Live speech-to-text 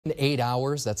In 8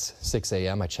 hours, that's 6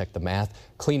 a.m. I checked the math.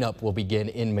 Cleanup will begin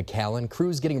in McAllen.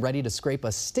 Crews getting ready to scrape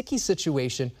a sticky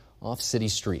situation off city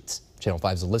streets. Channel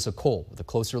 5's Alyssa Cole with a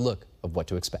closer look of what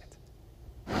to expect.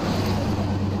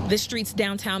 The streets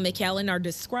downtown McAllen are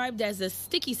described as a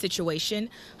sticky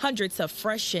situation. Hundreds of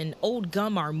fresh and old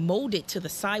gum are molded to the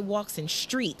sidewalks and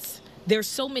streets. There's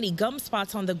so many gum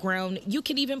spots on the ground, you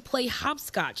can even play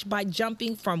hopscotch by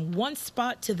jumping from one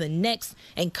spot to the next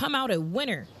and come out a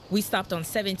winner. We stopped on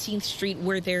 17th Street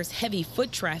where there's heavy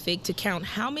foot traffic to count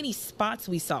how many spots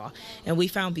we saw, and we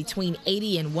found between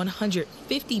 80 and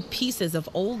 150 pieces of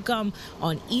old gum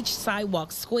on each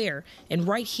sidewalk square. And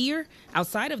right here,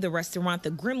 outside of the restaurant,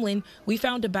 the Gremlin, we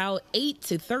found about 8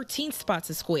 to 13 spots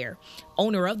a square.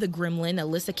 Owner of the Gremlin,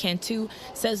 Alyssa Cantu,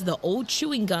 says the old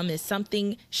chewing gum is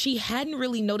something she hadn't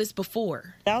really noticed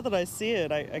before. Now that I see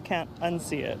it, I can't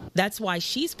unsee it. That's why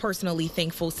she's personally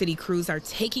thankful city crews are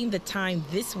taking the time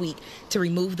this week to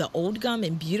remove the old gum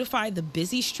and beautify the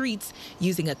busy streets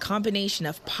using a combination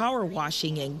of power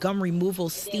washing and gum removal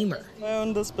steamer. I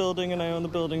own this building and I own the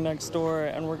building next door,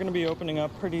 and we're going to be opening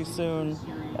up pretty soon.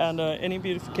 And any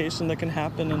beautification that can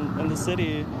happen in the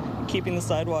city, keeping the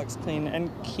sidewalks clean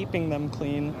and keeping them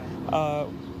clean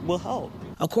will help.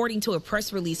 According to a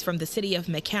press release from the city of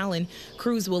McAllen,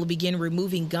 crews will begin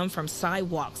removing gum from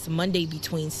sidewalks Monday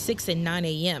between 6 and 9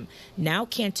 a.m. Now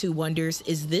Cantu wonders,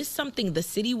 is this something the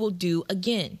city will do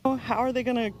again? How are they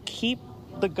going to keep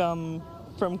the gum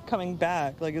from coming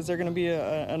back? Like, is there going to be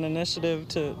an initiative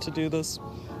to do this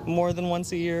more than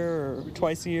once a year or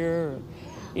twice a year? Or,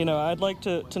 I'd like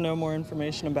to know more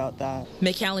information about that.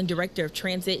 McAllen Director of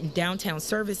Transit and Downtown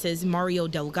Services, Mario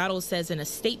Delgado, says in a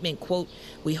statement, quote,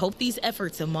 "We hope these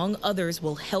efforts, among others,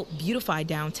 will help beautify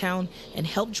downtown and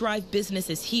help drive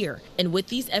businesses here. And with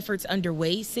these efforts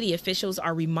underway, city officials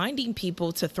are reminding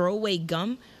people to throw away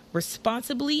gum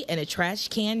responsibly in a trash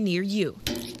can near you."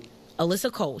 Alyssa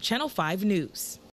Cole, Channel 5 News.